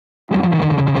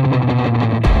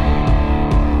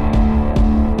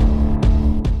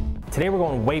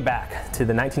going way back to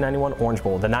the 1991 Orange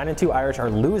Bowl. The 9-2 Irish are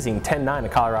losing 10-9 to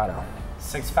Colorado.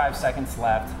 6.5 seconds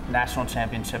left, national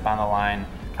championship on the line,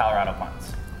 Colorado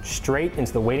punts. Straight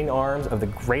into the waiting arms of the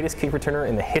greatest kick returner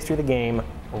in the history of the game,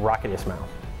 Rocket Ismail.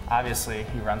 Obviously,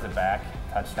 he runs it back,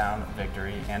 touchdown,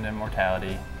 victory, and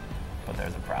immortality, but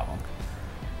there's a problem.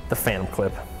 The Phantom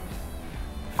clip.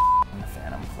 The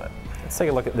Phantom clip. Let's take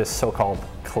a look at this so-called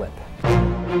clip.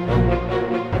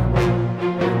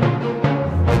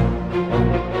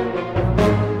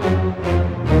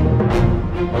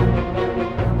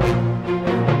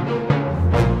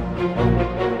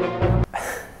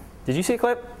 Did you see a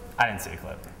clip? I didn't see a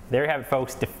clip. There you have it,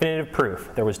 folks. Definitive proof.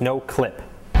 There was no clip.